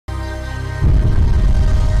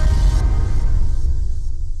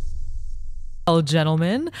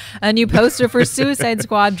Gentlemen, a new poster for Suicide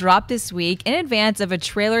Squad dropped this week in advance of a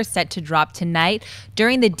trailer set to drop tonight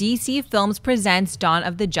during the DC Films Presents Dawn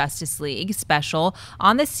of the Justice League special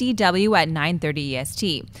on the CW at 9:30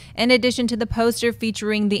 EST. In addition to the poster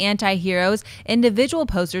featuring the anti-heroes, individual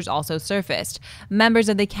posters also surfaced. Members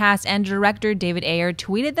of the cast and director David Ayer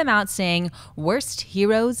tweeted them out saying, "Worst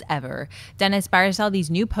heroes ever." Dennis, buy or sell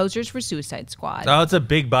these new posters for Suicide Squad? Oh, it's a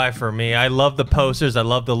big buy for me. I love the posters. I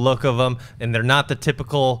love the look of them, and they're not the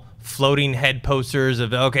typical floating head posters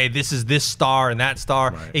of, okay, this is this star and that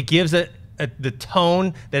star. Right. It gives it the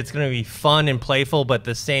tone that's going to be fun and playful, but at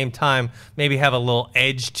the same time maybe have a little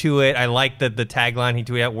edge to it. I like the tagline he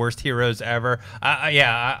tweeted out, "Worst heroes ever."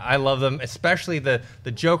 I love them, especially the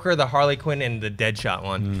Joker, the Harley Quinn, and the Deadshot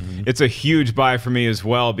one. Mm-hmm. It's a huge buy for me as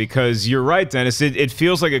well, because you're right, Dennis. It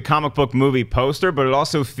feels like a comic book movie poster, but it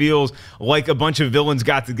also feels like a bunch of villains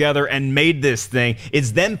got together and made this thing.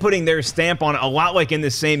 It's them putting their stamp on it, a lot like in the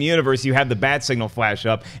same universe. You have the bat signal flash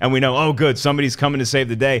up, and we know, oh, good, somebody's coming to save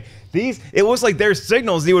the day. It was like their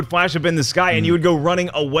signals, they would flash up in the sky and you would go running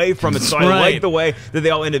away from it. So I like the way that they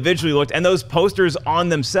all individually looked. And those posters on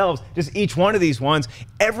themselves, just each one of these ones,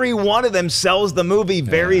 every one of them sells the movie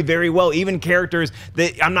very, very well. Even characters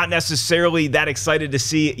that I'm not necessarily that excited to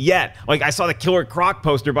see yet. Like, I saw the Killer Croc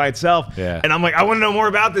poster by itself, and I'm like, I want to know more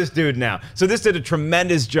about this dude now. So this did a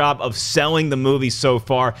tremendous job of selling the movie so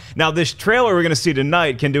far. Now, this trailer we're going to see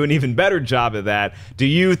tonight can do an even better job of that. Do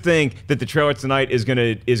you think that the trailer tonight is going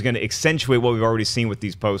to accentuate what we've already seen with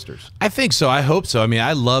these posters? I think so. I hope so. I mean,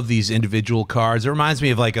 I love these individual cards. It reminds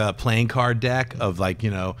me of like a playing card deck of, like,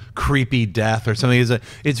 you know, creepy death or something.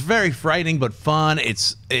 It's very frightening but fun.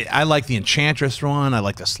 I like the Enchantress one. I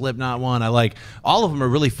like the Slipknot one. I like all of them. Are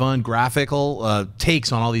really fun graphical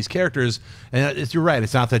takes on all these characters. And you're right.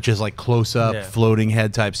 It's not that just like close up floating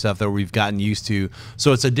head type stuff that we've gotten used to.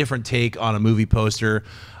 So it's a different take on a movie poster.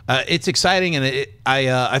 It's exciting, and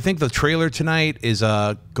I think the trailer tonight is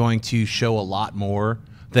going to show a lot more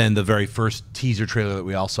than the very first teaser trailer that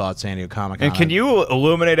we all saw at San Diego Comic-Con. And can you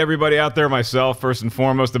illuminate everybody out there, myself first and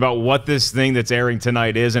foremost, about what this thing that's airing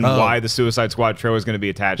tonight is and why the Suicide Squad trailer is going to be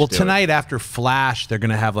attached to it? Well, tonight after Flash, they're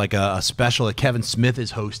going to have like a special that Kevin Smith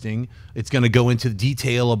is hosting. It's going to go into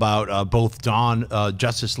detail about both Dawn,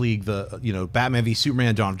 Justice League, Batman v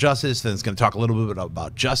Superman, Dawn of Justice. Then it's going to talk a little bit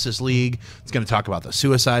about Justice League. It's going to talk about the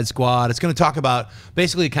Suicide Squad. It's going to talk about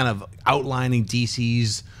basically kind of outlining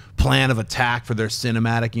DC's plan of attack for their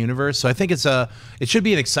cinematic universe. So I think it should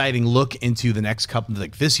be an exciting look into the next couple,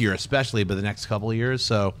 like this year especially, but the next couple of years.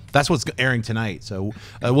 So that's what's airing tonight. So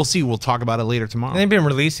we'll see. We'll talk about it later tomorrow. And they've been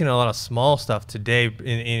releasing a lot of small stuff today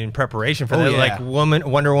in preparation for that. Like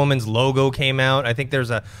Wonder Woman's logo came out. I think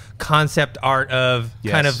there's a concept art of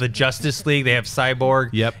kind of the Justice League. They have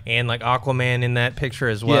Cyborg and like Aquaman in that picture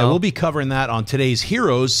as well. Yeah, we'll be covering that on today's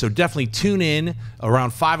Heroes. So definitely tune in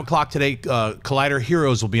around 5 o'clock today. Collider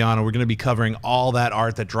Heroes will be on, and we're going to be covering all that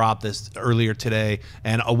art that dropped earlier today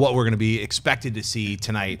and what we're going to be expected to see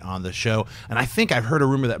tonight on the show. And I think I've heard a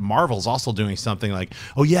rumor that Marvel's also doing something like,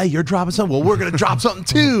 oh yeah, you're dropping something, well, we're going to drop something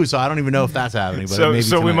too. So I don't even know if that's happening. But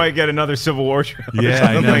so we might get another Civil War trailer. Yeah,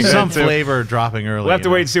 I know. Some flavor dropping early. We'll have to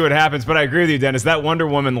wait and see what happens. But I agree with you, Dennis. That Wonder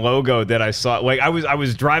Woman logo that I saw, like I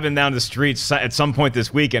was driving down the streets at some point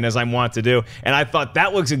this weekend, as I want to do, and I thought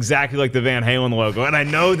that looks exactly like the Van Halen logo. And I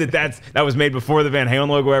know that was made before the Van Halen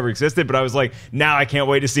logo ever existed, but I was like, now I can't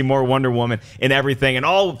wait to see more Wonder Woman and everything. And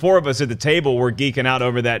all four of us at the table were geeking out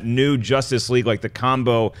over that new Justice League, like the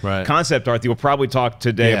combo concept art that we'll probably talk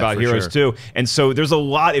today about Heroes too. And so there's a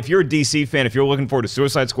lot. If you're a DC fan, if you're looking forward to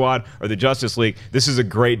Suicide Squad or the Justice League, this is a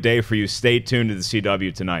great day for you. Stay tuned to the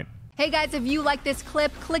CW tonight. Hey guys, if you like this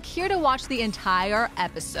clip, click here to watch the entire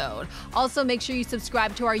episode. Also, make sure you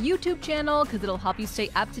subscribe to our YouTube channel because it'll help you stay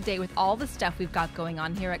up to date with all the stuff we've got going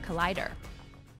on here at Collider.